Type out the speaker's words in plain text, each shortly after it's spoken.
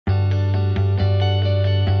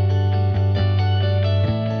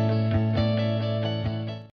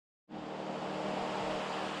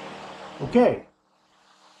Okay,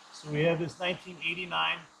 so we have this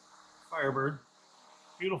 1989 Firebird,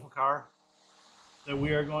 beautiful car, that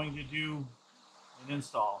we are going to do an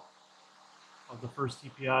install of the FIRST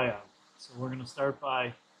TPI on. So we're going to start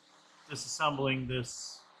by disassembling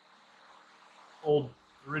this old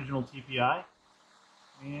original TPI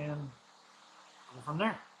and go from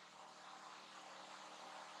there.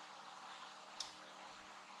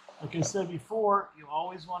 Like I said before, you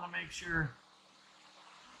always want to make sure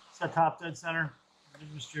set top dead center, the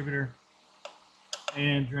distributor,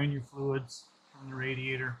 and drain your fluids from the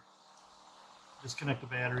radiator. Disconnect the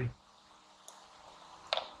battery.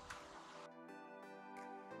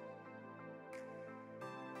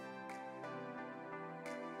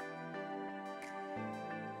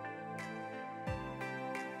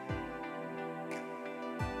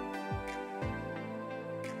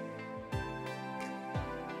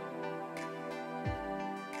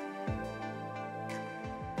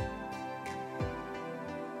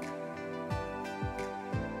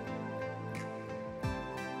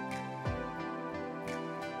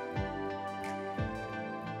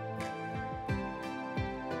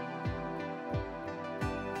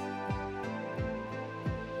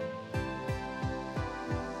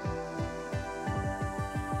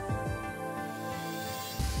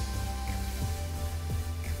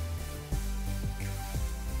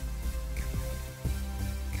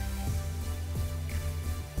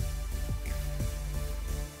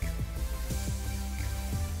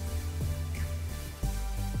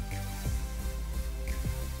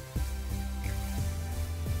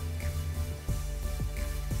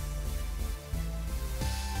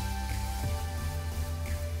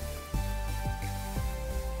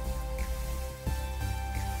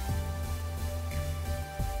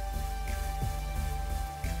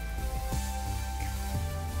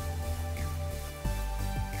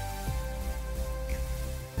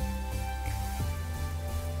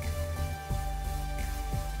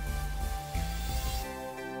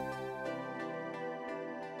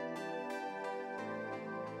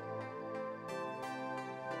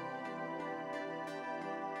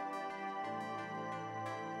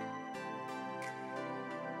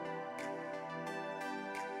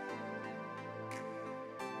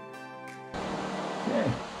 Okay,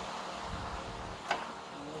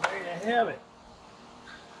 well, there you have it.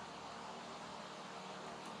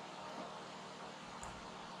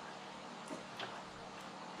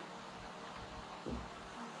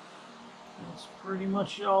 That's pretty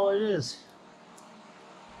much all it is.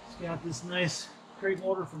 It's got this nice crate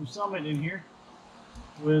motor from Summit in here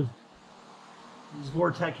with these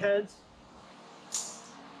Vortex heads.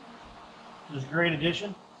 Just a great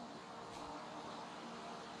addition.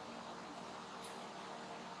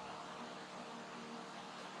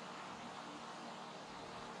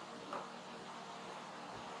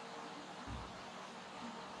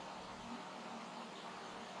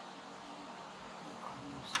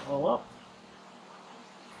 All up.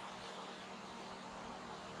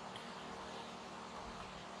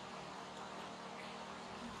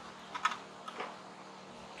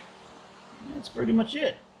 That's pretty much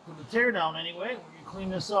it for the teardown anyway. We're going to clean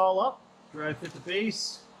this all up, dry fit the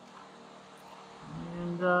base,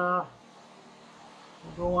 and we'll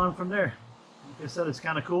go on from there. Like I said, it's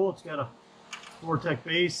kind of cool. It's got a Vortex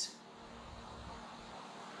base.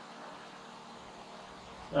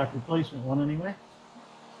 Stock replacement one anyway.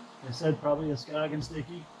 Like I said, probably a Scoggin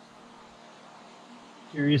sticky.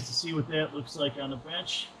 Curious to see what that looks like on the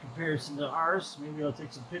bench in comparison to ours. Maybe I'll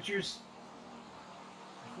take some pictures,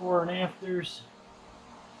 before and afters,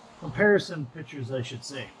 comparison pictures I should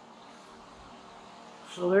say.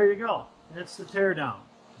 So there you go, that's the teardown.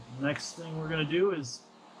 The next thing we're going to do is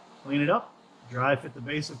clean it up, dry fit the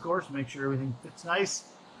base of course, make sure everything fits nice,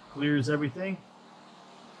 clears everything,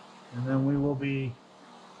 and then we will be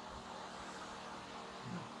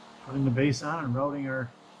putting the base on and routing our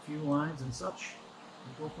fuel lines and such.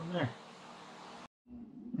 We'll go from there.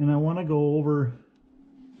 And I want to go over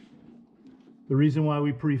the reason why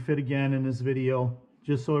we pre-fit again in this video,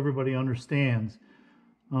 just so everybody understands.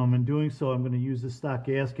 In doing so, I'm going to use this stock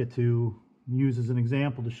gasket to use as an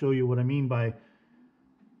example to show you what I mean by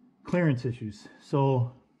clearance issues.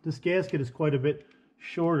 So this gasket is quite a bit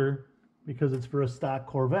shorter because it's for a stock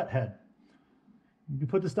Corvette head. If you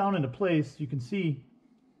put this down into place, you can see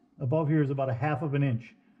above here is about a ½ of an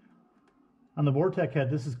inch. On the Vortex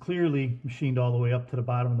head, this is clearly machined all the way up to the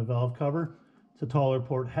bottom of the valve cover. It's a taller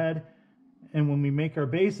port head. And when we make our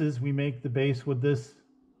bases, we make the base with this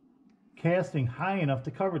casting high enough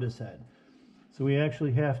to cover this head. So we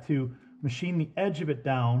actually have to machine the edge of it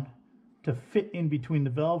down to fit in between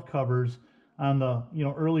the valve covers on the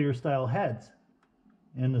earlier style heads.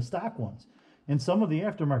 and the stock ones. And some of the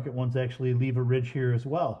aftermarket ones actually leave a ridge here as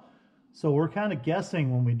well. So we're kind of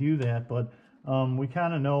guessing when we do that, but we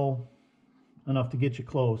kind of know enough to get you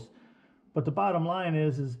close. But the bottom line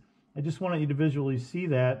is I just wanted you to visually see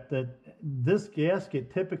that this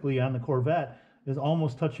gasket typically on the Corvette is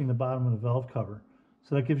almost touching the bottom of the valve cover.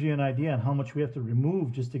 So that gives you an idea on how much we have to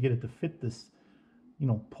remove just to get it to fit this,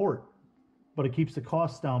 port. But it keeps the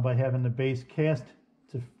costs down by having the base cast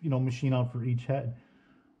to, machine out for each head.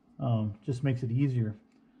 Just makes it easier.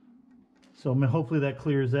 So hopefully that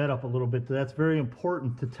clears that up a little bit. That's very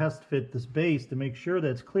important to test fit this base to make sure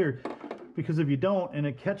that's cleared. Because if you don't and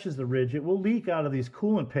it catches the ridge, it will leak out of these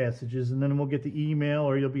coolant passages, and then we'll get the email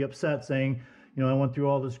or you'll be upset saying, I went through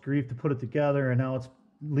all this grief to put it together and now it's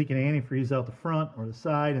leaking antifreeze out the front or the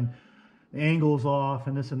side and the angle's off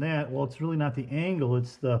and this and that. Well, it's really not the angle,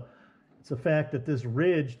 it's the fact that this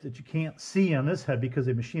ridge that you can't see on this head because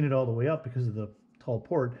they machine it all the way up because of the tall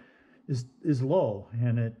port is low,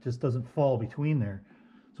 and it just doesn't fall between there.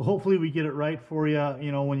 So hopefully we get it right for you,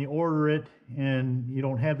 when you order it and you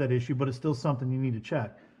don't have that issue, but it's still something you need to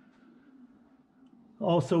check.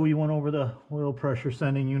 Also, we went over the oil pressure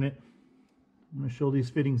sending unit. I'm going to show these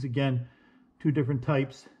fittings again. Two different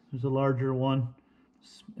types. There's a larger one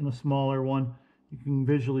and a smaller one. You can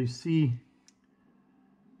visually see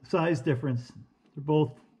the size difference. They're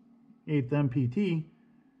both 8th MPT.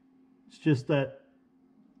 It's just that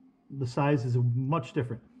the size is much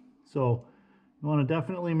different. So you want to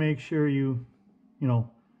definitely make sure you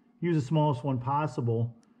use the smallest one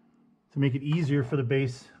possible to make it easier for the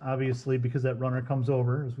base, obviously, because that runner comes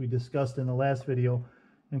over, as we discussed in the last video,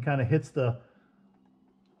 and kind of hits the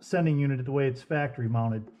sending unit the way it's factory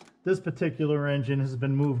mounted. This particular engine has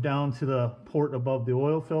been moved down to the port above the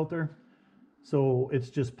oil filter, so it's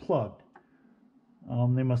just plugged.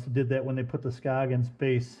 They must have did that when they put the Scoggins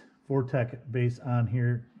base, Vortec base on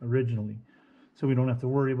here originally. So we don't have to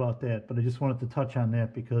worry about that, but I just wanted to touch on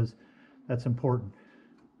that because that's important.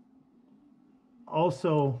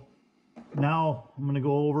 Also, now I'm going to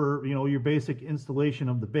go over, your basic installation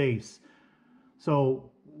of the base.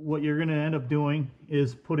 So what you're going to end up doing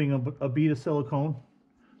is putting a bead of silicone,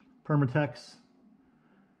 Permatex,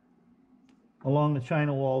 along the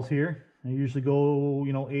china walls here. I usually go,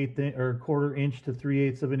 1/8 or 1/4 inch to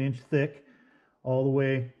 3/8 of an inch thick, all the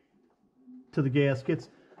way to the gaskets.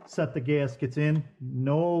 Set the gaskets in.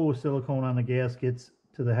 No silicone on the gaskets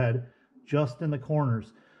to the head, just in the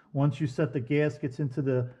corners. Once you set the gaskets into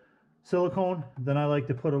the silicone, then I like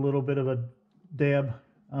to put a little bit of a dab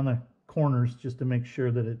on the corners just to make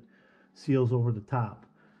sure that it seals over the top.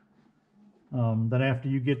 Then after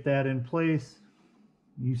you get that in place,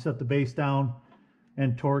 you set the base down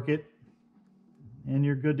and torque it, and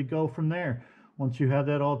you're good to go from there. Once you have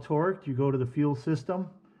that all torqued, you go to the fuel system,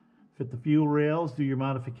 fit the fuel rails, do your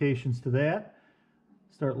modifications to that,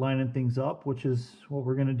 start lining things up, which is what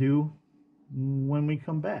we're going to do when we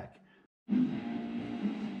come back.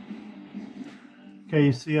 Okay,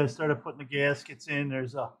 you see I started putting the gaskets in.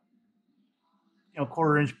 There's a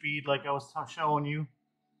 1/4 inch bead like I was showing you,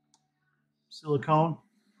 silicone.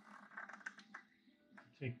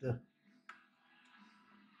 Take the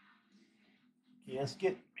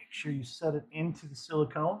gasket, make sure you set it into the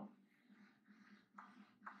silicone.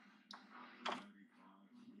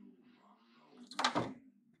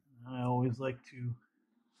 I always like to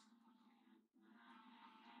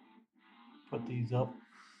put these up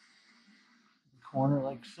in the corner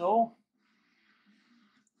like so.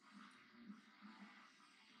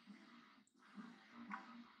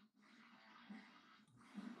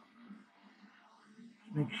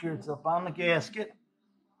 Make sure it's up on the gasket.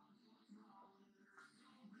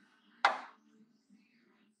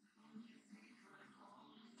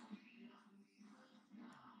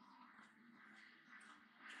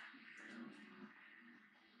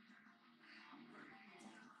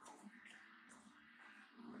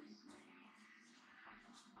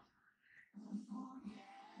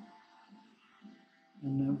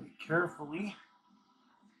 And then we carefully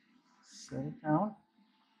set it down.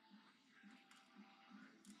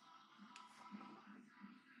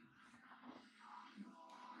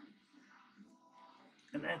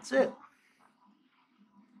 And that's it.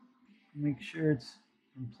 Make sure it's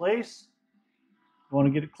in place. You want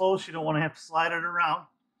to get it close, you don't want to have to slide it around.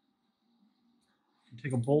 You can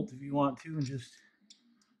take a bolt if you want to and just,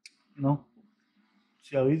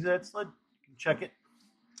 see how easy that slid. You can check it.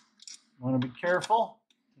 You want to be careful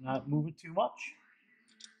to not move it too much.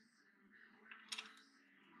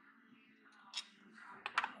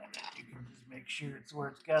 And then you can just make sure it's where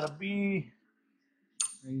it's got to be.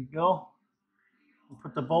 There you go. We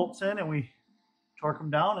put the bolts in and we torque them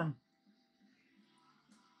down, and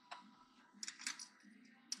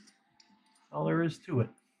All there is to it.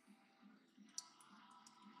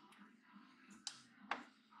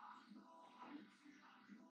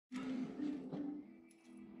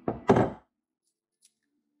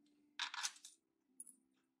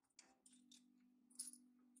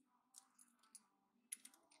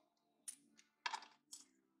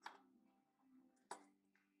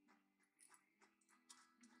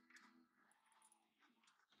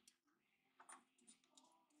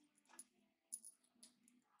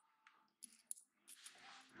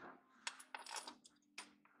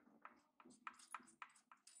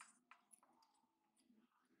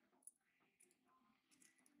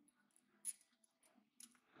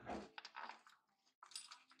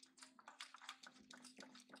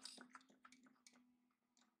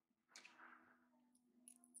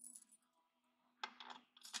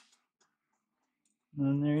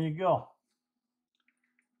 And there you go.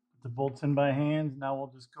 Put the bolts in by hand. Now we'll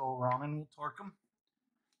just go around and we'll torque them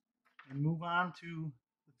and move on to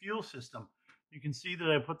the fuel system. You can see that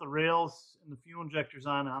I put the rails and the fuel injectors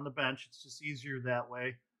on the bench. It's just easier that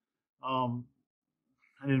way. I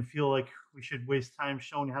didn't feel like we should waste time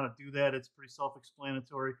showing you how to do that. It's pretty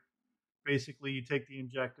self-explanatory. Basically, you take the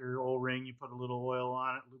injector O-ring, you put a little oil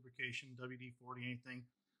on it, lubrication, WD-40, anything,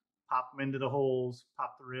 pop them into the holes,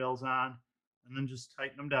 pop the rails on, and then just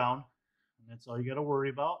tighten them down. And that's all you got to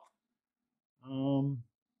worry about.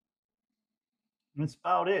 That's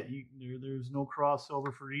about it. There's no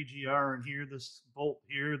crossover for EGR, and here, this bolt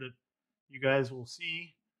here that you guys will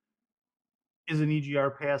see is an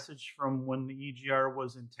EGR passage from when the EGR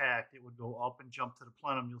was intact. It would go up and jump to the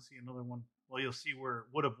plenum. You'll see another one. Well, you'll see where it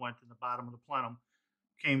would have went in the bottom of the plenum.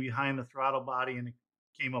 Came behind the throttle body and it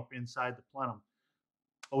came up inside the plenum.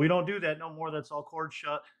 But we don't do that no more. That's all cord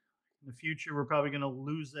shut. In the future, we're probably going to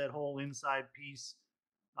lose that whole inside piece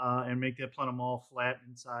and make that plenum all flat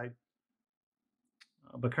inside.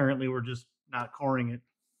 But currently, we're just not coring it.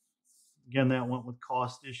 Again, that went with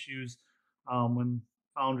cost issues. When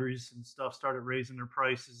foundries and stuff started raising their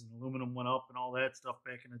prices and aluminum went up and all that stuff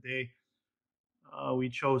back in the day, we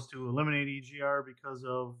chose to eliminate EGR because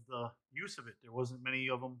of the use of it. There wasn't many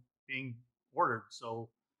of them being ordered, so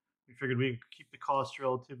we figured we could keep the cost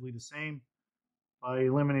relatively the same by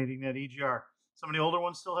eliminating that EGR. Some of the older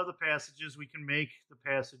ones still have the passages. We can make the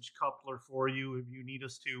passage coupler for you if you need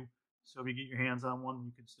us to. So if you get your hands on one,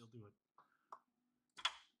 you can still do it.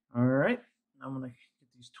 All right, I'm going to get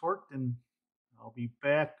these torqued and I'll be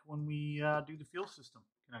back when we do the fuel system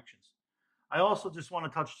connections. I also just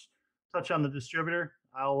want to touch on the distributor.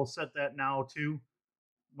 I'll set that now too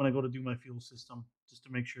when I go to do my fuel system, just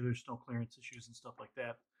to make sure there's no clearance issues and stuff like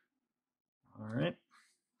that. All right.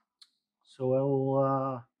 So I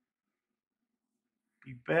will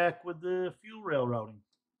be back with the fuel rail routing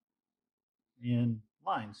and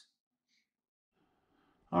lines.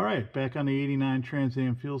 All right, back on the 89 Trans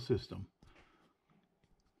Am fuel system.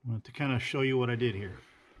 I want to kind of show you what I did here.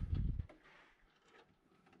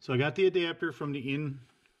 So I got the adapter from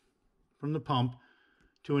the pump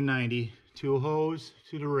to a 90, to a hose,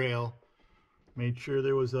 to the rail. Made sure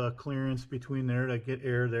there was a clearance between there to get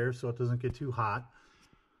air there so it doesn't get too hot.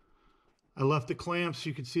 I left the clamps,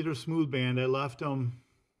 you can see they're smooth band. I left them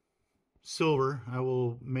silver. I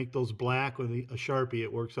will make those black with a Sharpie.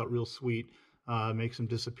 It works out real sweet. Makes them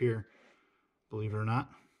disappear, believe it or not.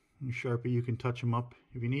 And Sharpie, you can touch them up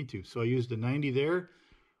if you need to. So I used a 90 there,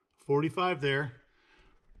 45 there,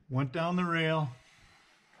 went down the rail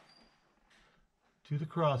to the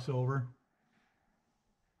crossover,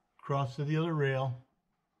 cross to the other rail,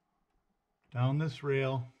 down this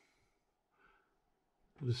rail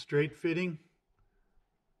with a straight fitting,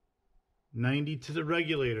 90 to the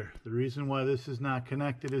regulator. The reason why this is not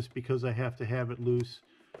connected is because I have to have it loose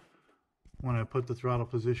when I put the throttle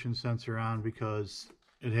position sensor on, because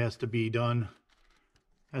it has to be done,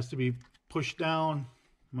 has to be pushed down.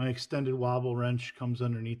 My extended wobble wrench comes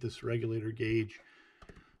underneath this regulator gauge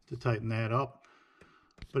to tighten that up.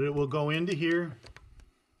 But it will go into here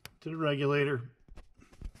to the regulator,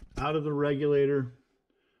 out of the regulator,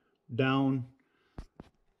 down,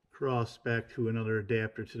 cross back to another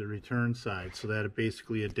adapter to the return side, so that it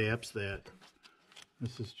basically adapts that.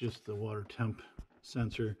 This is just the water temp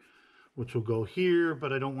sensor, which will go here,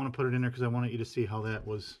 but I don't want to put it in there because I wanted you to see how that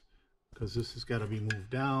was, because this has got to be moved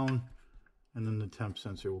down, and then the temp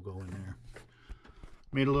sensor will go in there.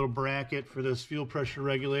 Made a little bracket for this fuel pressure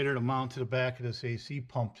regulator to mount to the back of this AC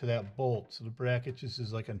pump to that bolt. So the bracket just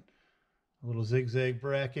is like a little zigzag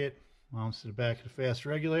bracket, mounts to the back of the fast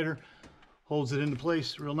regulator, holds it into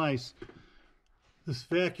place real nice. This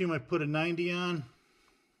vacuum I put a 90 on.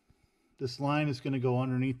 This line is going to go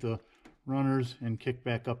underneath the runners and kick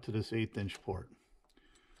back up to this 1/8 inch port.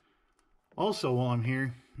 Also, while I'm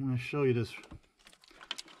here, I'm going to show you this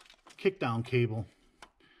kickdown cable.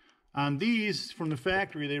 On these, from the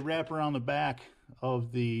factory, they wrap around the back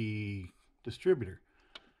of the distributor.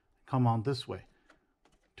 Come on this way.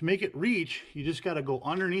 To make it reach, you just got to go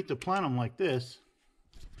underneath the plenum like this,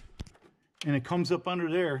 and it comes up under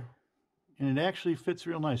there, and it actually fits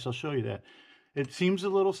real nice. I'll show you that. It seems a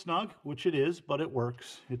little snug, which it is, but it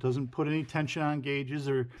works. It doesn't put any tension on gauges,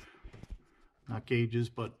 or not gauges,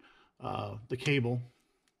 but the cable.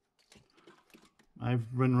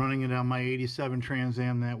 I've been running it on my 87 Trans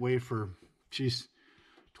Am that way for, geez,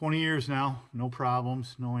 20 years now. No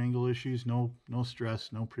problems, no angle issues, no stress,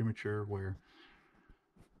 no premature wear.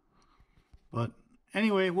 But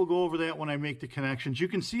anyway, we'll go over that when I make the connections. You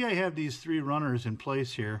can see I have these 3 runners in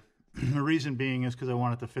place here. The reason being is because I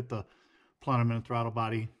want it to fit the plenum and throttle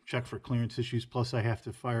body, check for clearance issues, plus I have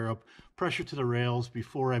to fire up pressure to the rails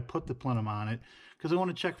before I put the plenum on it, because I want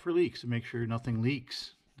to check for leaks and make sure nothing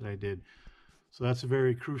leaks that I did. So that's a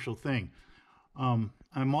very crucial thing. I'm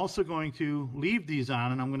also going to leave these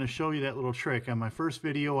on, and I'm going to show you that little trick. On my first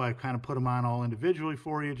video, I kind of put them on all individually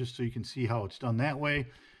for you, just so you can see how it's done that way.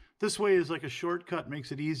 This way is like a shortcut,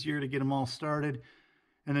 makes it easier to get them all started.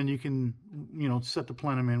 And then you can, you know, set the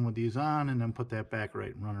plenum in with these on, and then put that back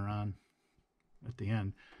right and runner on at the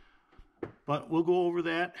end. But we'll go over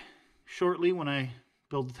that shortly when I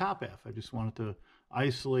build the top half. I just wanted to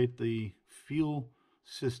isolate the fuel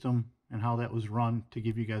system and how that was run to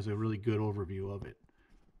give you guys a really good overview of it.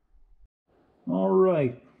 All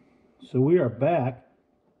right, so we are back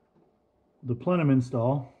with the plenum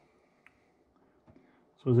install.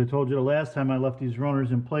 So as I told you the last time, I left these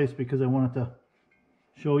runners in place because I wanted to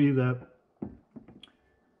show you that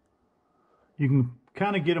you can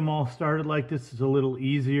kind of get them all started like this. It's a little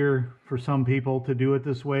easier for some people to do it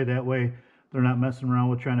this way. That way they're not messing around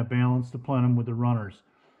with trying to balance the plenum with the runners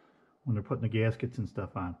when they're putting the gaskets and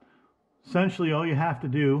stuff on. Essentially, all you have to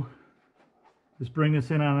do is bring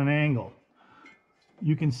this in on an angle.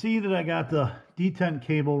 You can see that I got the detent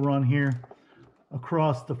cable run here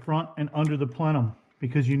across the front and under the plenum,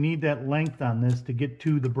 because you need that length on this to get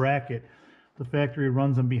to the bracket. The factory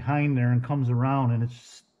runs them behind there and comes around, and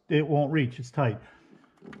it won't reach, it's tight.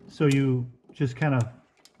 So you just kind of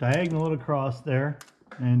diagonal it across there,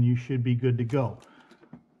 and you should be good to go,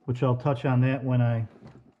 which I'll touch on that when I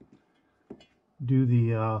do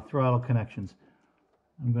the throttle connections.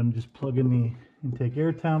 I'm going to just plug in the intake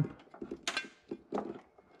air temp, and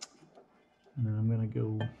then I'm going to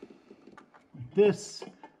go like this.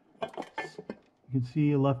 You can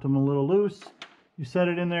see I left them a little loose. You set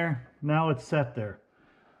it in there, now it's set there.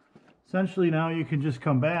 Essentially now you can just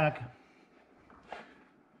come back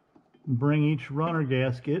and bring each runner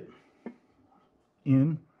gasket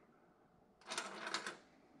in.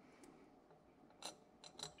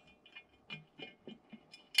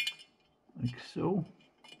 Like so.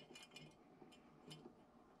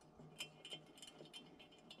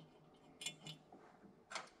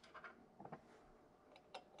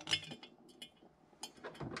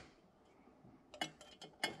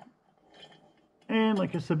 And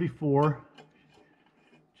like I said before,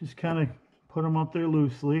 just kind of put them up there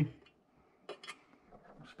loosely,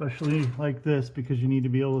 especially like this, because you need to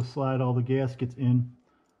be able to slide all the gaskets in.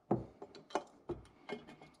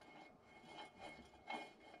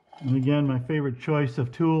 And again, my favorite choice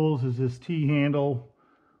of tools is this T-handle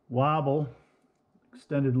wobble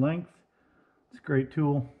extended length. It's a great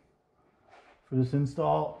tool for this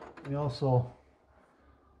install. We also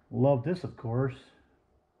love this, of course,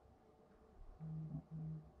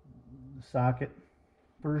 the socket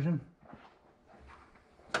version.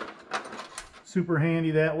 Super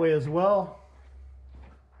handy that way as well.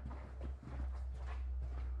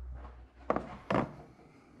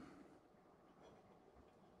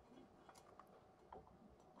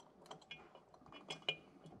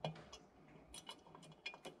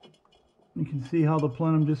 You can see how the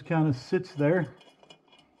plenum just kind of sits there.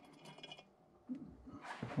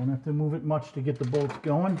 Don't have to move it much to get the bolts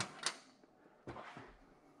going.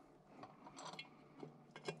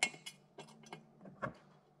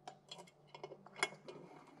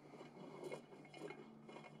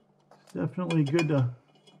 It's definitely good to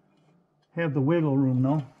have the wiggle room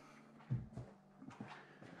though.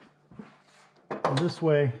 And this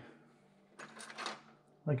way,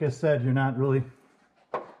 like I said, you're not really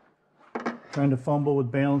trying to fumble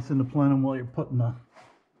with balancing the plenum while you're putting the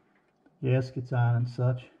gaskets on and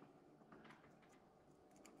such.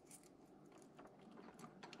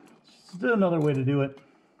 It's another way to do it.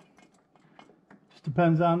 Just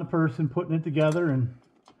depends on the person putting it together and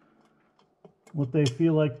what they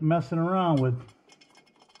feel like messing around with.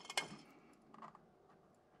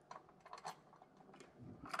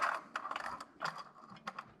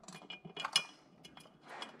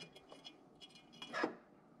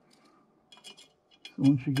 So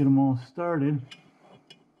once you get them all started,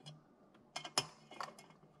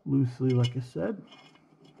 loosely like I said,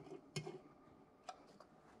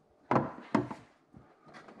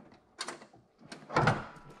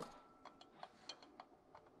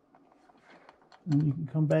 and you can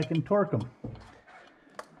come back and torque them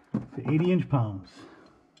to 80 inch-pounds.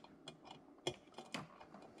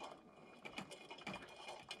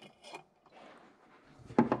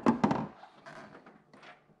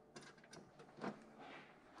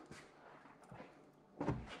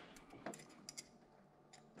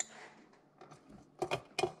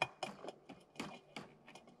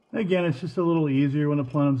 Again, it's just a little easier when the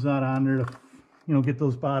plenum's not on there to, you know, get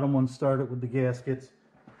those bottom ones started with the gaskets.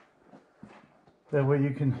 That way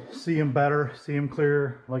you can see them better, see them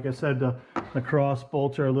clearer. Like I said, the cross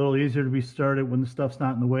bolts are a little easier to be started when the stuff's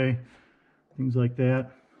not in the way. Things like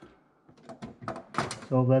that.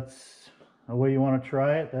 So that's a way you want to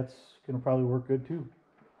try it. That's going to probably work good too.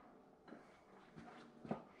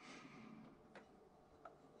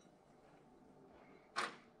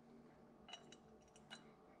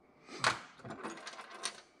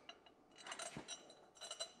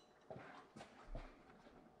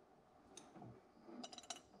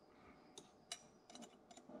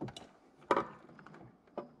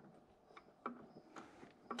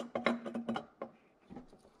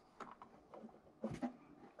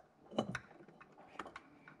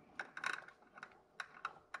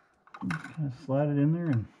 Kind of slide it in there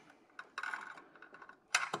and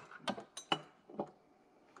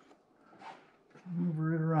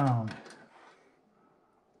move it around.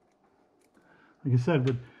 Like I said,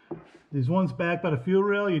 with these ones back by the fuel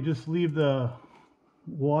rail, you just leave the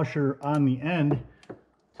washer on the end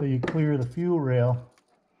so you clear the fuel rail.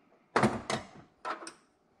 And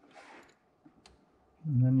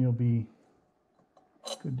then you'll be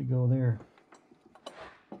good to go there.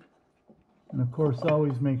 And of course,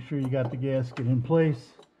 always make sure you got the gasket in place.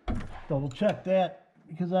 Double check that,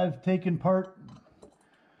 because I've taken part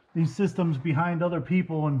these systems behind other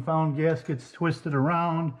people and found gaskets twisted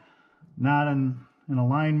around, not in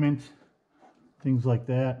alignment, things like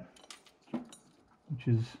that, which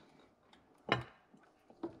is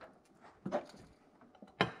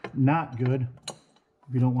not good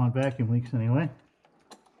if you don't want vacuum leaks anyway.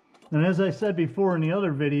 And as I said before in the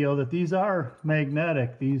other video, that these are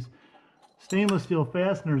magnetic. These stainless steel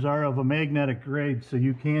fasteners are of a magnetic grade, so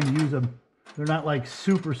you can use them. They're not like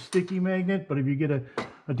super sticky magnet, but if you get a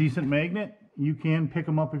decent magnet, you can pick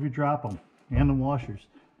them up if you drop them, and the washers.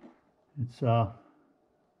 It's can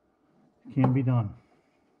be done.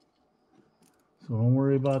 So don't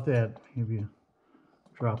worry about that if you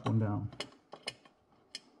drop one down.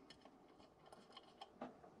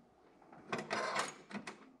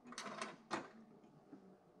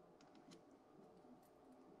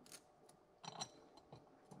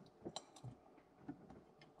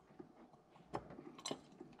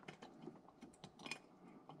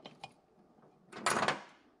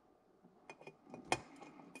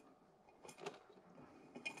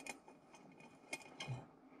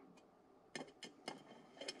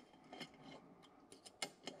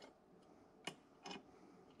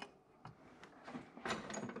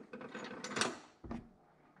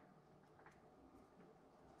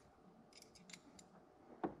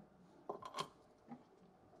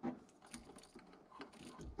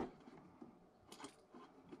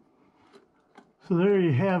 So there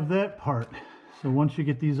you have that part. So once you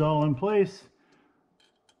get these all in place,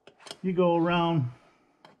 you go around,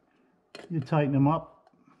 you tighten them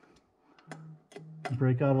up,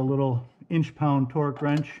 break out a little inch-pound torque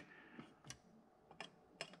wrench,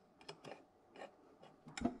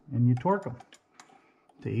 and you torque them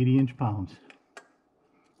to 80 inch-pounds.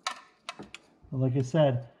 Like I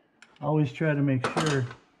said, always try to make sure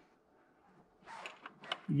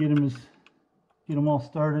you get them all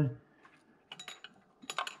started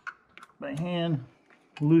by hand,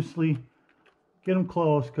 loosely. Get them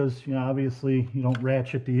close, because you know, obviously you don't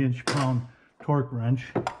ratchet the inch-pound torque wrench.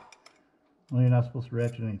 Well, you're not supposed to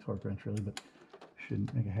ratchet any torque wrench really, but you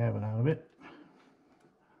shouldn't make a habit out of it.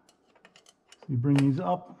 So you bring these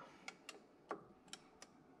up,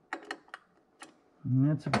 and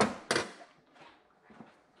that's it.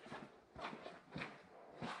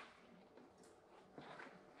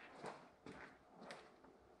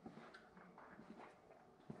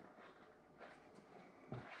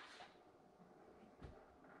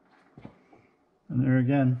 And there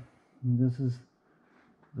again, this is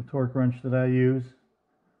the torque wrench that I use.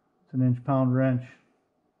 It's an inch-pound wrench.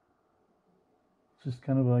 It's just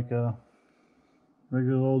kind of like a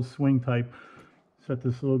regular old swing type. Set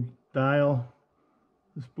this little dial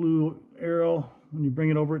This blue arrow, when you bring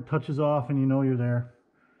it over, it touches off and you know you're there.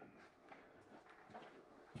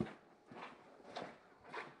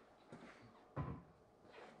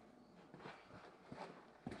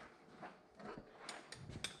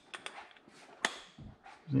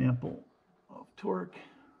 Example of torque.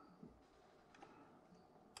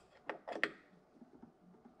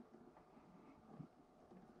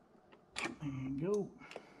 There you go.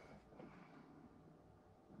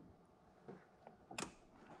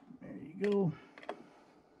 There you go.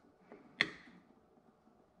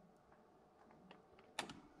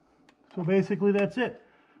 So basically that's it.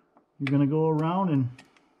 You're going to go around and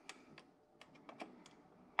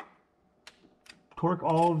torque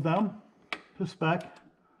all of them to spec.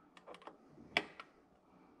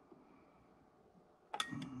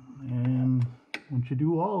 And once you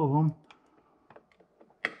do all of them,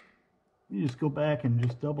 you just go back and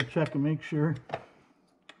just double check and make sure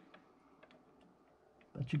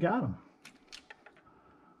that you got them.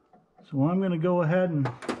 So I'm going to go ahead and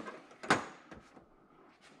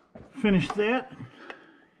finish that.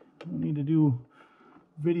 Don't need to do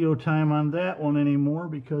video time on that one anymore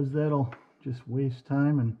because that'll just waste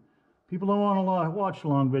time, and people don't want to watch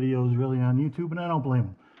long videos really on YouTube, and I don't blame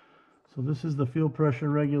them. So this is the fuel pressure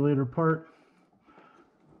regulator part.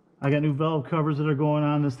 I got new valve covers that are going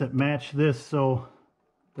on this that match this, so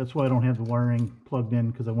that's why I don't have the wiring plugged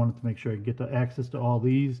in, because I wanted to make sure I get the access to all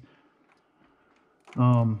these.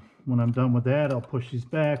 When I'm done with that, I'll push these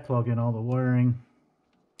back, plug in all the wiring.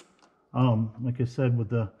 Like I said, with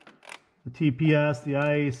the TPS, the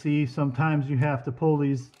IAC, sometimes you have to pull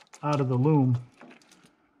these out of the loom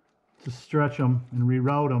to stretch them and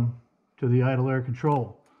reroute them to the idle air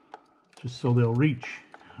control, just so they'll reach.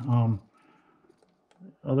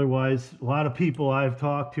 Otherwise, a lot of people I've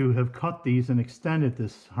talked to have cut these and extended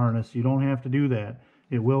this harness. You don't have to do that.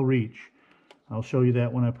 It will reach. I'll show you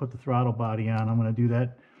that when I put the throttle body on. I'm going to do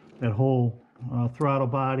that whole throttle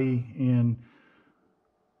body and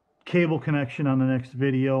cable connection on the next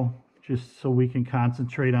video, just so we can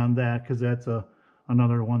concentrate on that, because that's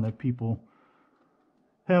another one that people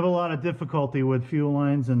have a lot of difficulty with, fuel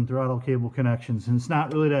lines and throttle cable connections. And it's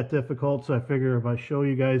not really that difficult, so I figure if I show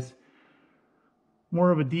you guys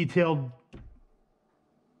more of a detailed,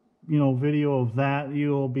 video of that,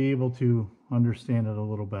 you'll be able to understand it a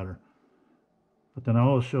little better. But then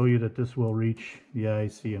I'll show you that this will reach the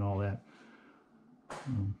IC and all that.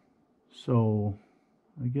 So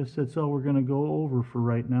I guess that's all we're going to go over for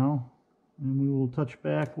right now, and we will touch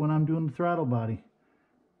back when I'm doing the throttle body.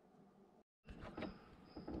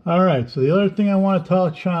 All right, so the other thing I want to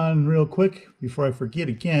touch on real quick before I forget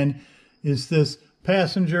again is this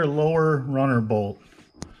passenger lower runner bolt.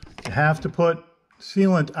 You have to put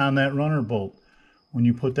sealant on that runner bolt when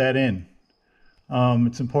you put that in.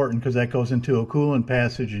 It's important because that goes into a coolant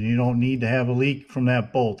passage, and you don't need to have a leak from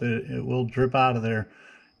that bolt. It will drip out of there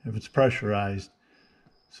if it's pressurized.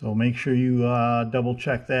 So make sure you double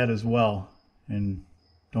check that as well, and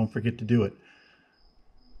don't forget to do it.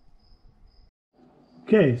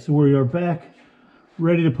 Okay, so we are back,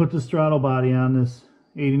 ready to put this throttle body on this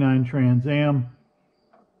 89 Trans Am.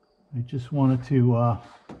 I just wanted to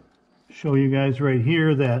show you guys right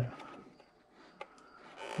here that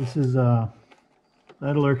this is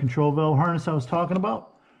idle air control valve harness I was talking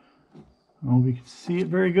about. I don't know if you can see it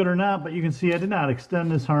very good or not, but you can see I did not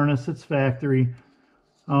extend this harness. It's factory.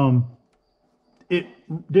 It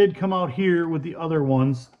did come out here with the other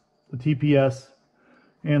ones, the TPS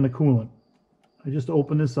and the coolant. I just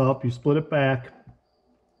open this up, you split it back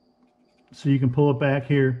so you can pull it back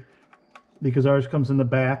here, because ours comes in the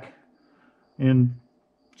back and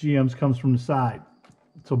GM's comes from the side.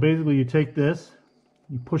 So basically you take this,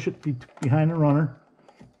 you push it behind the runner,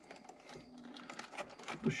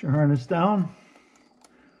 push your harness down,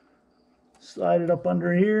 slide it up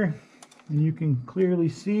under here, and you can clearly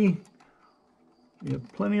see you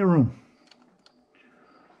have plenty of room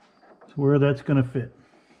to where that's going to fit.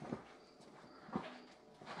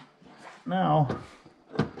 Now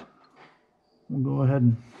we'll go ahead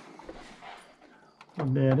and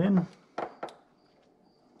plug that in.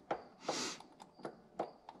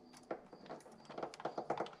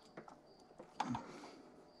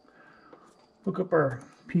 Hook up our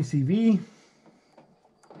PCV.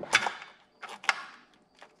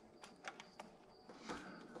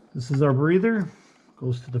 This is our breather,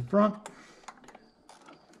 goes to the front.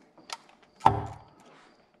 And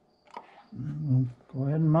we'll go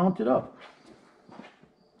ahead and mount it up.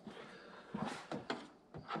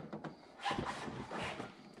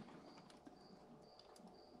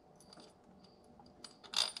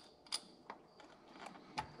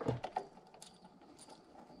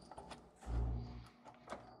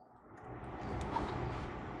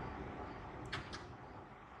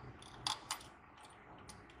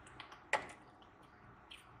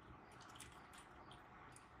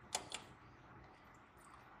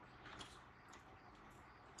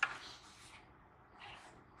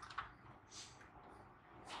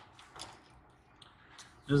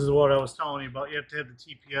 This is what I was telling you about. You have to have the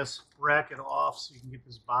TPS bracket off so you can get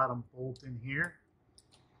this bottom bolt in here.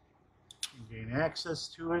 You can gain access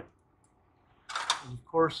to it. And of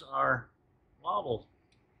course, our wobble.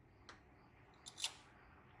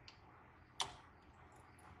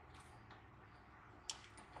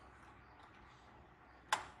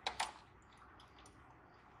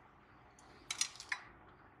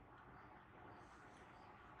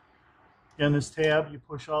 Again, this tab you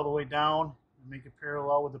push all the way down and make it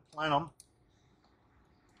parallel with the plenum.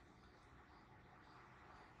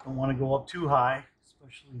 Don't want to go up too high,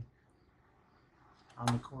 especially on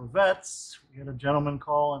the Corvettes. We had a gentleman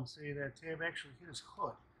call and say that tab actually hit his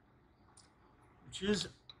hood, which is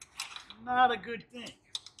not a good thing.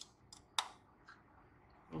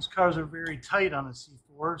 Those cars are very tight on the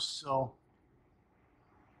C4s, so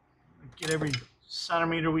we get every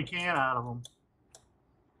centimeter we can out of them.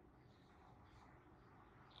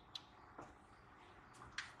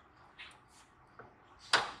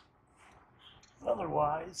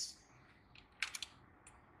 Otherwise,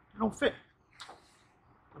 they don't fit.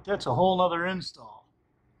 But that's a whole nother install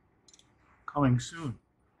coming soon.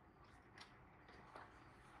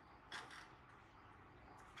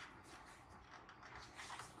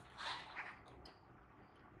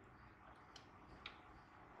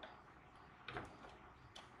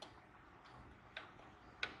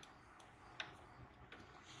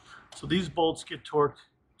 So these bolts get torqued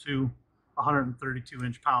to 132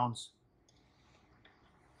 inch-pounds.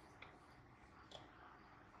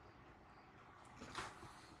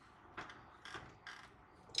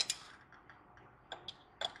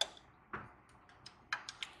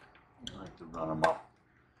 I like to run them up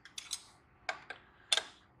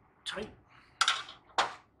tight.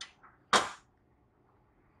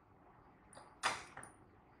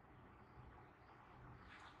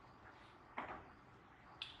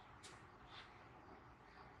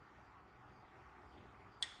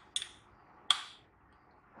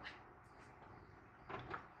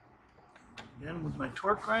 Again with my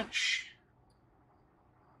torque wrench.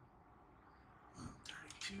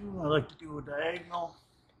 32, I like to do a diagonal.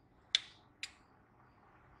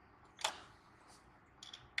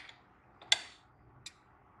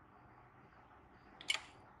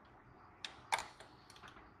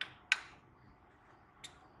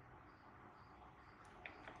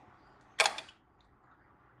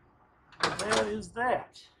 And that is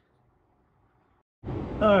that.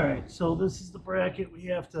 All right, so this is the bracket we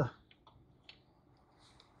have to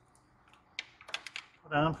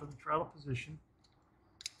put on for the throttle position.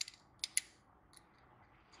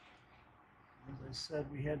 As I said,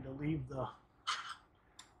 we had to leave the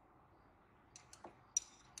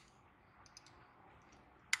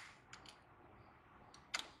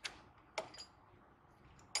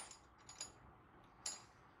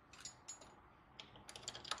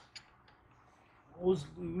hose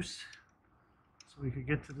loose so we could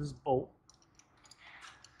get to this bolt.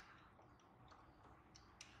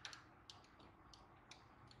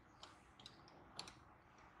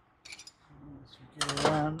 Once we get it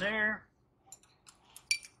on there,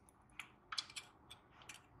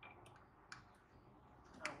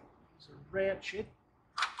 now we'll use a ratchet.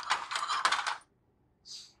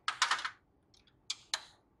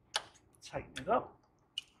 Tighten it up.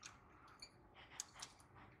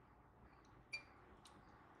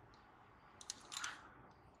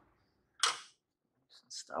 Nice and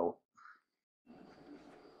stout.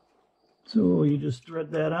 So you just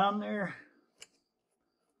thread that on there.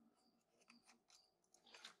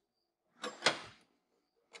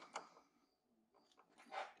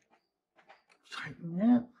 Tighten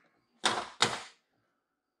that.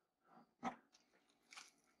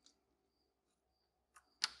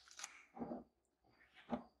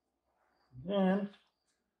 Then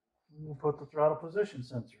we'll put the throttle position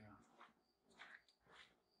sensor on.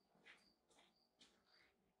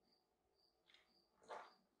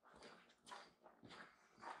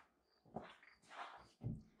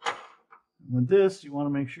 With this, you want to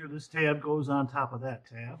make sure this tab goes on top of that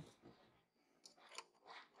tab.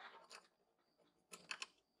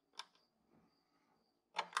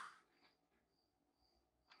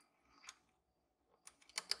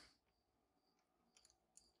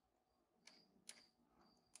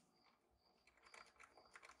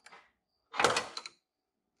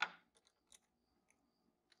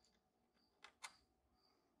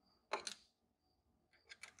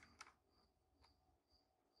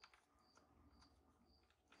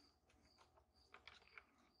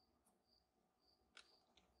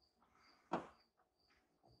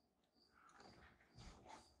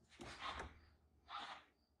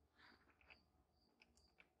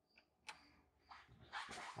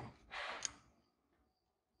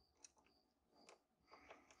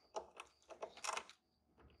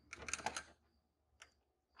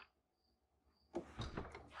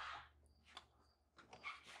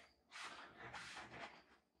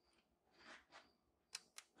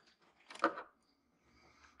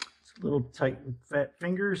 a little tight with fat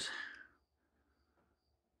fingers.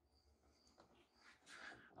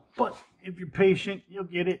 But if you're patient, you'll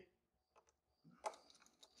get it.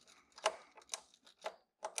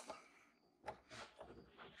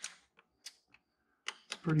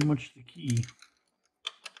 Pretty much the key.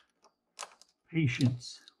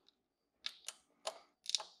 Patience.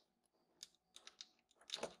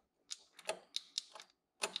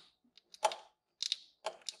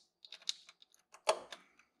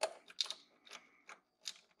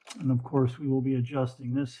 And of course, we will be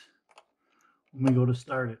adjusting this when we go to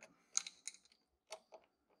start it.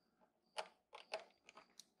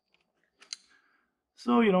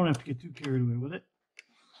 So you don't have to get too carried away with it.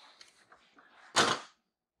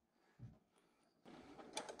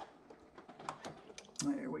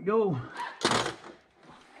 There we go.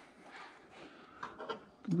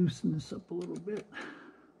 Loosen this up a little bit.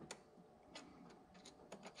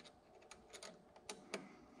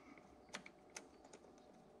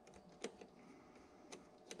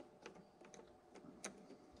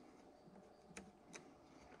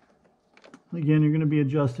 Again, you're going to be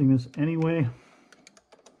adjusting this anyway.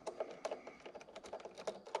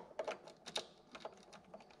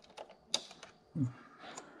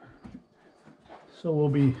 So we'll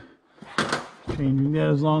be changing that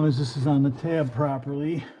as long as this is on the tab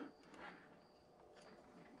properly.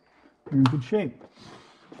 You're in good shape.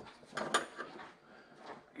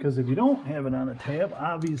 Because if you don't have it on a tab,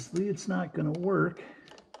 obviously it's not going to work.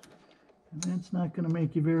 And that's not going to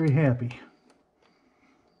make you very happy.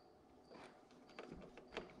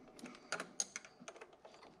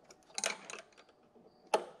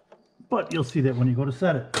 But you'll see that when you go to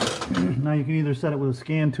set it. Now you can either set it with a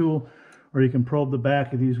scan tool, or you can probe the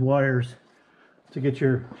back of these wires to get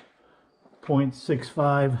your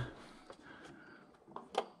 0.65.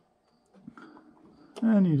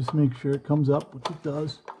 And you just make sure it comes up, which it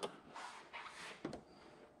does.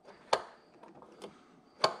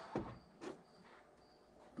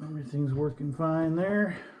 Everything's working fine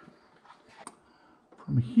there.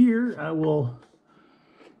 From here, I will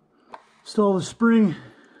install the spring,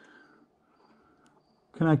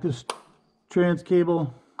 connect this trans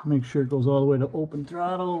cable, make sure it goes all the way to open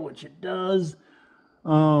throttle, which it does.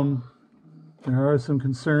 There are some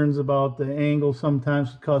concerns about the angle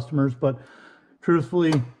sometimes with customers, but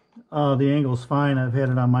truthfully, the angle's fine. I've had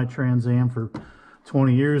it on my Trans Am for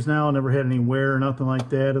 20 years now. I never had any wear or nothing like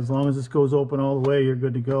that. As long as this goes open all the way, you're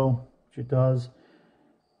good to go, which it does.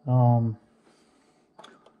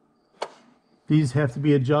 These have to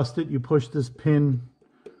be adjusted. You push this pin,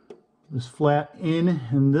 this flat in,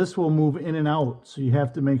 and this will move in and out. So you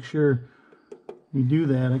have to make sure you do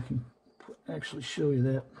that. I can actually show you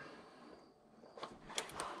that.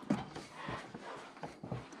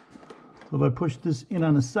 So if I push this in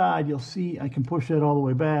on the side, you'll see I can push that all the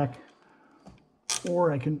way back,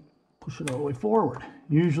 or I can push it all the way forward.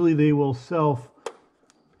 Usually they will self-lock.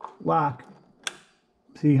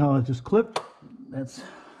 See how it just clipped? That's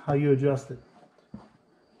how you adjust it.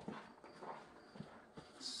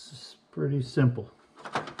 It's pretty simple.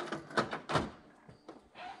 Put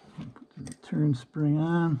the turn spring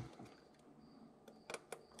on.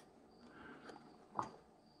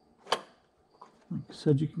 Like I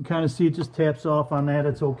said, you can kind of see it just taps off on that.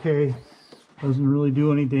 It's okay. Doesn't really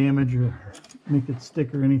do any damage or make it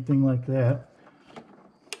stick or anything like that.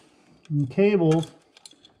 And the cables,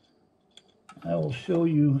 I will show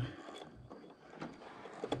you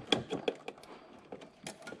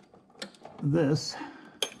this.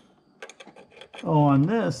 Oh, on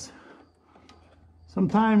this,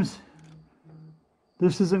 sometimes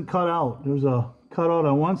this isn't cut out. There's a cutout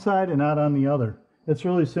on one side and not on the other. It's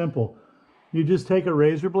really simple. You just take a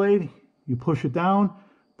razor blade, you push it down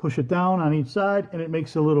on each side, and it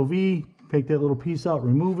makes a little V. Take that little piece out,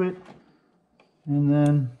 remove it, and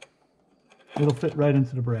then it'll fit right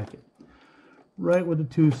into the bracket. Right with the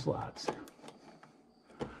two slots.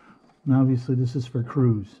 And obviously this is for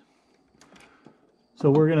cruise. So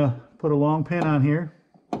we're going to put a long pin on here.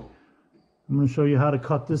 I'm going to show you how to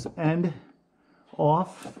cut this end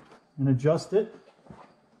off and adjust it.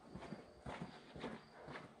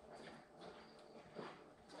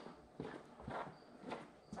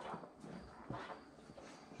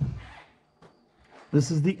 This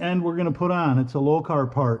is the end we're going to put on. It's a low car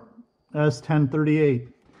part, S1038.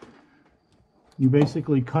 You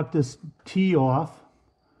basically cut this T off,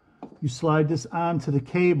 you slide this onto the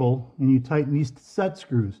cable, and you tighten these set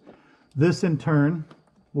screws. This in turn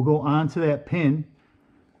will go onto that pin.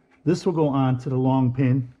 This will go onto the long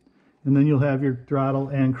pin, and then you'll have your throttle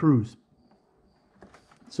and cruise.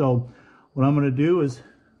 So what I'm going to do is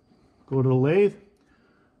go to the lathe.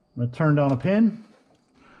 I'm going to turn down a pin.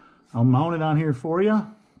 I'll mount it on here for you,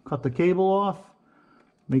 cut the cable off,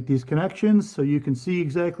 make these connections so you can see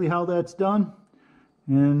exactly how that's done,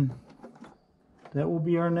 and that will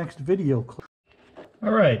be our next video clip.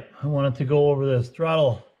 All right, I wanted to go over this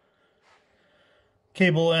throttle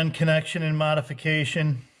cable end connection and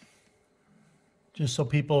modification just so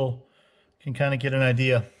people can kind of get an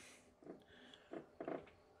idea.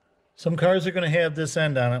 Some cars are going to have this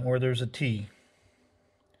end on it where there's a T.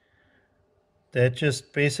 That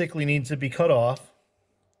just basically needs to be cut off,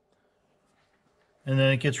 and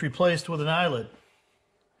then it gets replaced with an eyelet,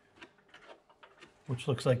 which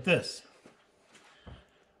looks like this.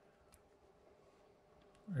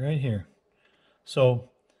 Right here. So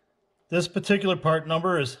this particular part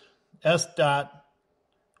number is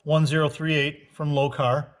S.1038 from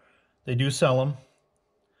Locar. They do sell them.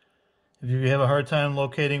 If you have a hard time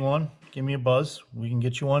locating one, give me a buzz. We can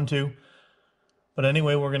get you one too. But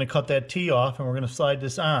anyway, we're going to cut that T off and we're going to slide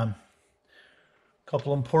this on. A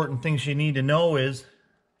couple important things you need to know is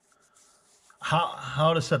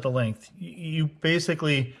how to set the length. You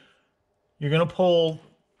basically, you're going to pull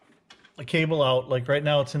the cable out. Like right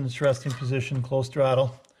now it's in this resting position, close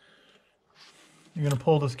throttle. You're going to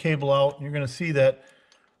pull this cable out and you're going to see that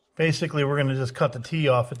basically we're going to just cut the T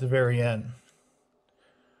off at the very end.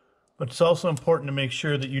 But it's also important to make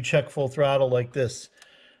sure that you check full throttle like this,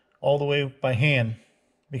 all the way by hand,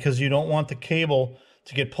 because you don't want the cable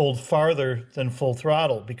to get pulled farther than full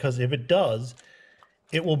throttle, because if it does,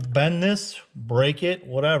 it will bend this, break it,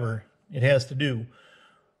 whatever it has to do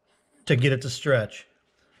to get it to stretch.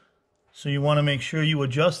 So you want to make sure you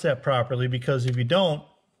adjust that properly, because if you don't,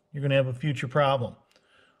 you're going to have a future problem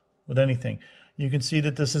with anything. You can see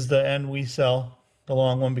that this is the end we sell, the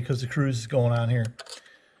long one, because the cruise is going on here.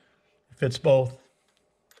 It fits both.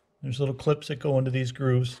 There's little clips that go into these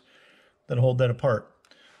grooves that hold that apart.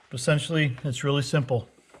 But essentially, it's really simple.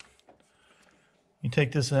 You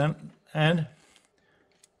take this end,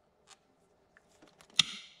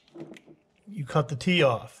 you cut the T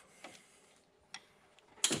off.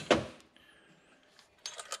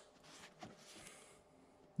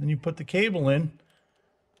 Then you put the cable in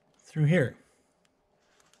through here.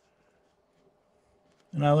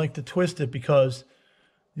 And I like to twist it because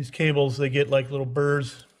these cables, they get like little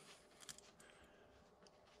burrs.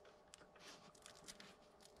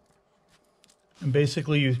 And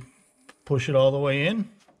basically you push it all the way in.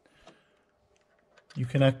 You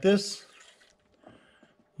connect this.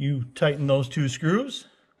 You tighten those two screws.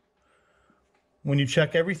 When you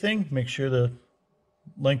check everything, make sure the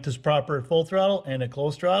length is proper at full throttle and at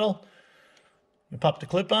close throttle. You pop the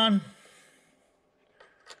clip on.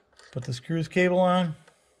 Put the screws cable on.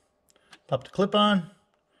 Pop the clip on.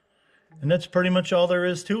 And that's pretty much all there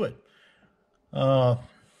is to it.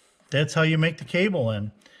 That's how you make the cable and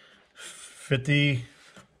fit the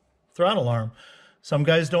throttle arm. Some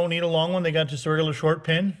guys don't need a long one. They got just a regular short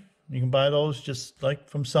pin. You can buy those just like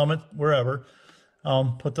from Summit, wherever.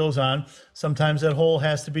 Put those on. Sometimes that hole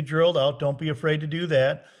has to be drilled out. Don't be afraid to do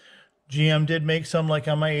that. GM did make some, like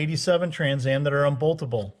on my 87 Trans Am, that are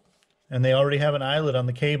unboltable. And they already have an eyelet on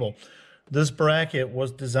the cable. This bracket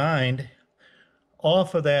was designed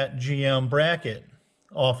off of that GM bracket,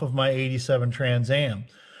 off of my 87 Trans Am.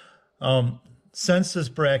 Since this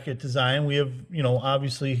bracket design, we have,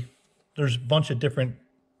 obviously there's a bunch of different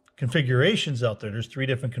configurations out there. There's 3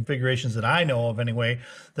 different configurations that I know of anyway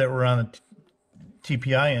that were on the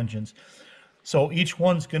TPI engines. So each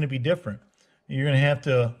one's going to be different. You're going to have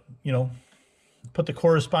to, put the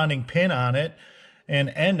corresponding pin on it and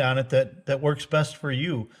end on it that works best for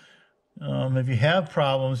you. If you have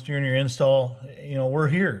problems during your install, we're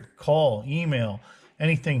here. Call, email,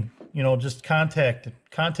 anything, just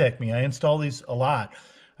contact me. I install these a lot.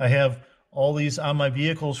 I have all these on my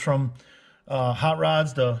vehicles, from hot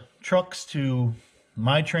rods to trucks to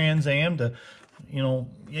my Trans Am to,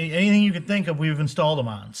 anything you can think of, we've installed them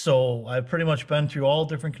on. So I've pretty much been through all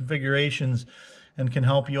different configurations and can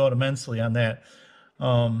help you out immensely on that.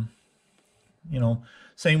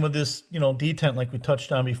 Same with this, detent, like we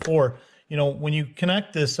touched on before. When you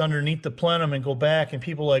connect this underneath the plenum and go back, and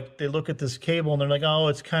people they look at this cable and they're like, oh,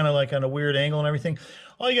 it's kind of like on a weird angle and everything.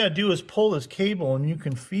 All you got to do is pull this cable and you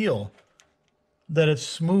can feel that it's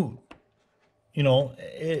smooth.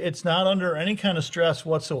 It's not under any kind of stress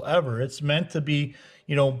whatsoever. It's meant to be,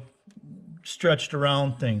 stretched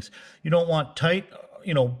around things. You don't want tight,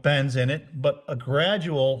 bends in it, but a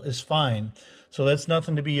gradual is fine. So that's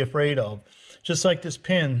nothing to be afraid of. Just like this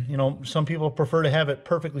pin, some people prefer to have it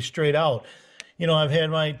perfectly straight out. I've had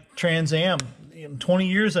my Trans Am, 20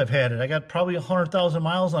 years I've had it. I got probably 100,000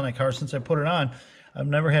 miles on that car since I put it on. I've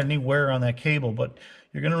never had any wear on that cable, but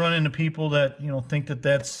you're going to run into people that, you know, think that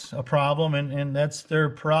that's a problem, and that's their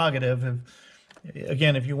prerogative.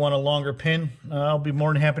 Again, if you want a longer pin, I'll be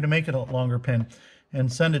more than happy to make it a longer pin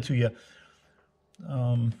and send it to you.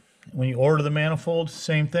 When you order the manifold,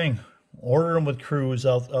 same thing. Order them with Cruise.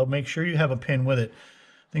 I'll make sure you have a pin with it.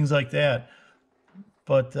 Things like that.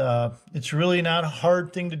 But it's really not a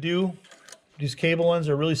hard thing to do. These cable ends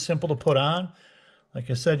are really simple to put on. Like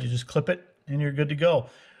I said, you just clip it and you're good to go.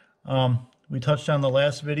 We touched on the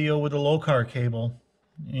last video with the low car cable,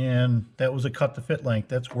 and that was a cut to fit length.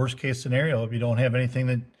 That's worst case scenario if you don't have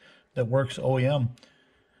anything that works OEM.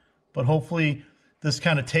 But hopefully this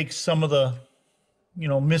kind of takes some of the, you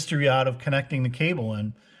know, mystery out of connecting the cable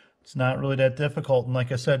in. It's not really that difficult. And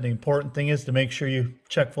like I said, the important thing is to make sure you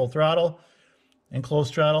check full throttle and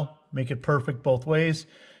close throttle, make it perfect both ways,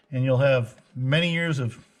 and you'll have many years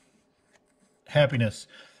of happiness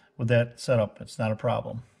with that setup. It's not a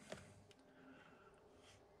problem.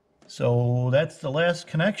 So that's the last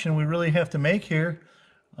connection we really have to make here.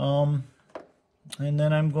 And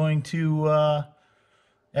then I'm going to,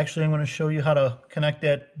 actually I'm going to show you how to connect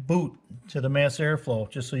that boot to the mass airflow,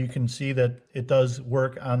 just so you can see that it does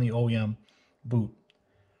work on the OEM boot.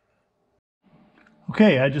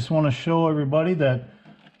 Okay, I just want to show everybody that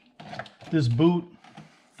this boot,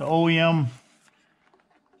 the OEM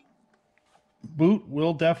boot,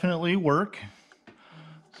 will definitely work.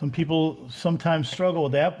 Some people sometimes struggle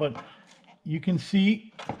with that, but you can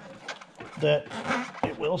see that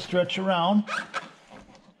it will stretch around,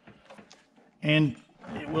 and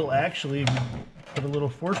it will actually put a little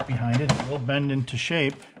force behind it. It will bend into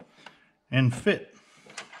shape and fit.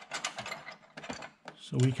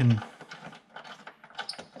 So we can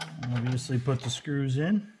obviously put the screws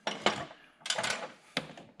in.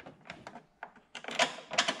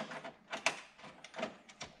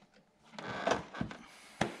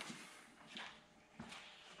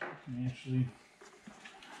 Actually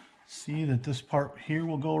see that this part here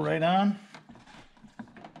will go right on,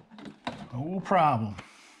 no problem.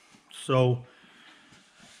 So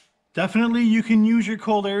definitely you can use your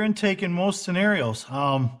cold air intake in most scenarios.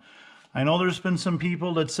 I know there's been some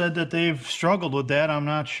people that said that they've struggled with that. I'm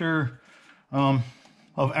not sure of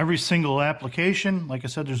every single application. Like I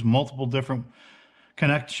said, there's multiple different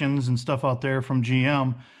connections and stuff out there from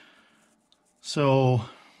GM. So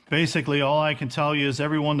basically, all I can tell you is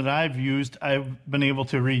every one that I've used, I've been able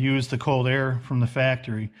to reuse the cold air from the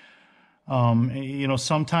factory. You know,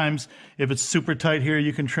 sometimes if it's super tight here,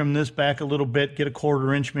 you can trim this back a little bit, get a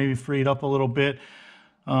 1/4 inch, maybe free it up a little bit,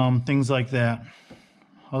 things like that.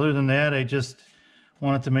 Other than that, I just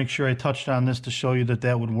wanted to make sure I touched on this to show you that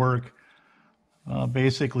that would work.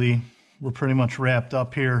 Basically, we're pretty much wrapped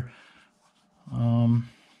up here.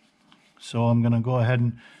 So I'm going to go ahead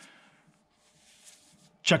and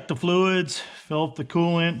check the fluids, fill up the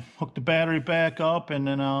coolant, hook the battery back up, and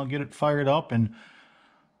then I'll get it fired up and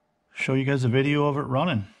show you guys a video of it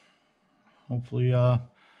running. Hopefully, you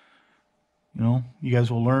know, you guys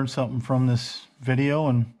will learn something from this video,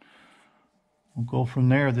 and we'll go from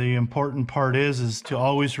there. The important part is to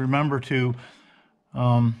always remember to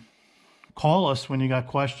call us when you got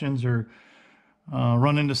questions or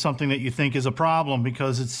run into something that you think is a problem,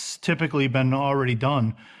 because it's typically been already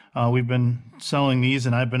done. We've been selling these,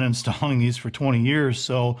 and I've been installing these for 20 years.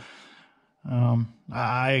 So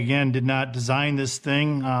I, again, did not design this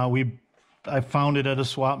thing. I found it at a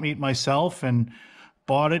swap meet myself and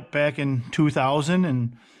bought it back in 2000.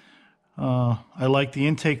 And I liked the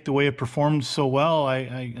intake, the way it performed so well.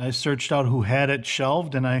 I searched out who had it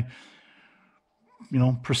shelved, and I, you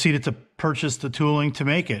know, proceeded to purchase the tooling to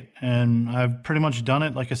make it. And I've pretty much done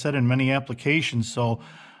it, like I said, in many applications. So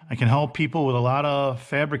I can help people with a lot of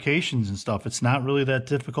fabrications and stuff. It's not really that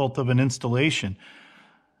difficult of an installation.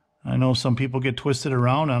 I know some people get twisted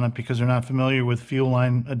around on it because they're not familiar with fuel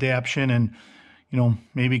line adaptation and, you know,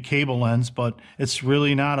 maybe cable lengths, but it's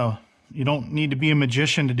really not you don't need to be a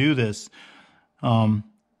magician to do this. I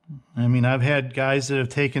mean, I've had guys that have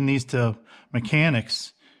taken these to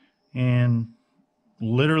mechanics, and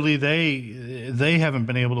literally they haven't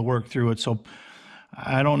been able to work through it. So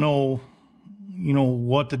I don't know, you know,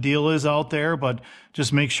 what the deal is out there, but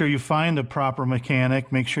just make sure you find the proper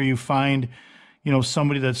mechanic. Make sure you find, you know,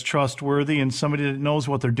 somebody that's trustworthy and somebody that knows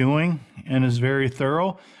what they're doing and is very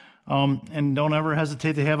thorough. And don't ever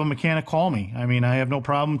hesitate to have a mechanic call me. I mean, I have no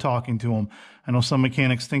problem talking to them. I know some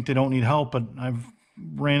mechanics think they don't need help, but I've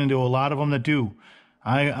ran into a lot of them that do.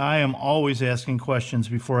 I am always asking questions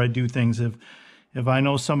before I do things. If I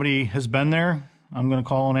know somebody has been there, I'm going to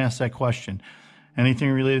call and ask that question.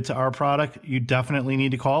 Anything related to our product, you definitely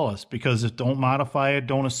need to call us, because if don't modify it,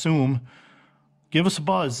 don't assume. give us a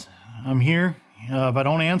buzz. I'm here. If I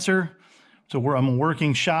don't answer, I'm a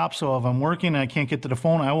working shop, so if I'm working and I can't get to the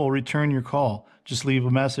phone, I will return your call. Just leave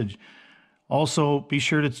a message. Also, be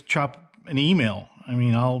sure to drop an email. I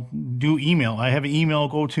mean, I'll do email. I have an email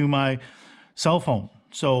go to my cell phone.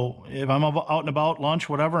 So if I'm out and about, lunch,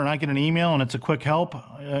 whatever, and I get an email and it's a quick help,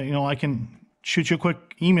 I can shoot you a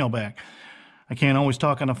quick email back. I can't always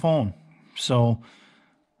talk on the phone. So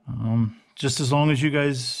just as long as you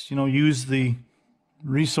guys, use the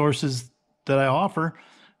resources that I offer,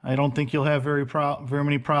 I don't think you'll have very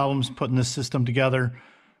many problems putting this system together.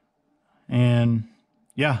 And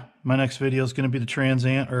yeah, my next video is going to be the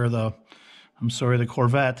the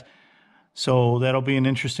Corvette. So that'll be an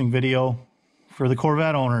interesting video for the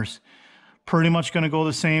Corvette owners. Pretty much going to go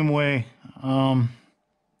the same way.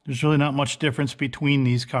 There's really not much difference between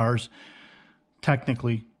these cars,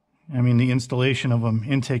 technically. I mean, the installation of them,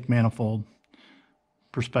 intake manifold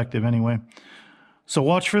perspective anyway. So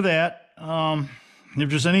watch for that. If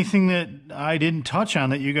there's anything that I didn't touch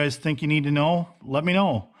on that you guys think you need to know, let me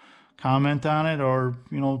know. Comment on it, or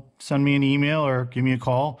send me an email or give me a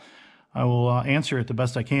call. I will answer it the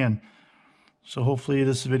best I can. So hopefully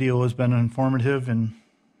this video has been informative and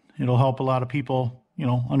it'll help a lot of people,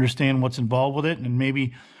 understand what's involved with it, and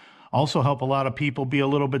maybe also help a lot of people be a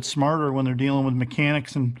little bit smarter when they're dealing with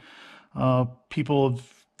mechanics and people of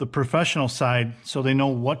the professional side, so they know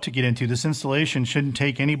what to get into. This installation shouldn't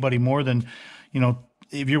take anybody more than,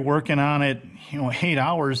 if you're working on it, 8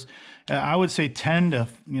 hours, I would say 10 to,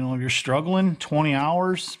 if you're struggling, 20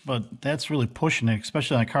 hours, but that's really pushing it,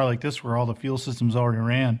 especially on a car like this where all the fuel systems already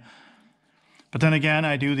ran. But then again,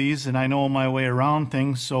 I do these and I know my way around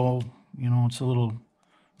things, so,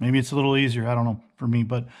 maybe it's a little easier, I don't know, for me,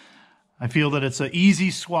 but I feel that it's an easy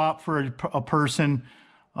swap for a person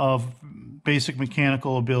of basic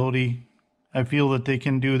mechanical ability. I feel that they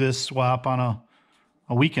can do this swap on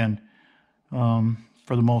a weekend,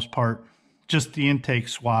 for the most part. Just the intake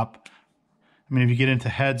swap. I mean, if you get into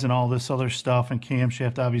heads and all this other stuff and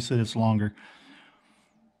camshaft, obviously it's longer.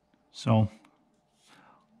 So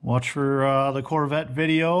watch for the Corvette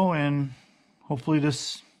video, and hopefully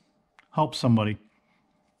this helps somebody.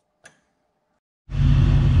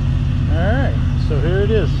 Alright, so here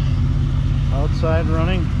it is. Outside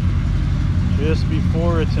running just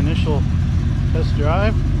before its initial test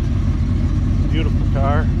drive. Beautiful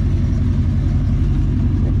car.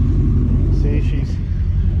 See, she's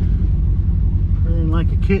purring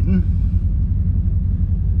like a kitten.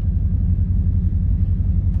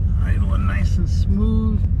 Idling nice and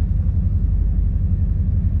smooth.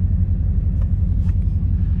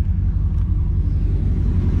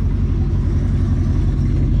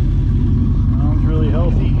 Sounds really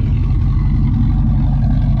healthy.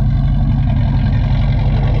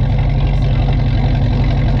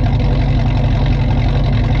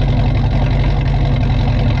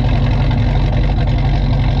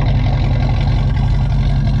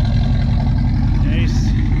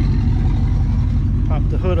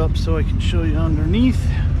 Up so I can show you underneath. A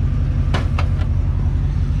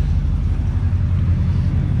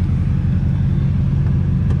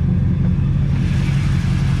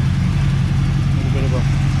little bit of a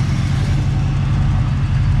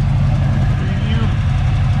preview.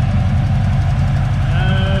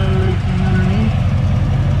 Everything underneath.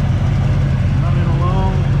 Running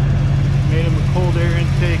along. Made him a cold air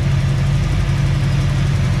intake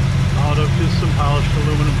out of just some polished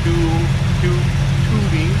aluminum tubing.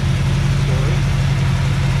 Sorry.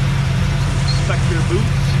 Some Spectre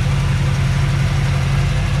boots.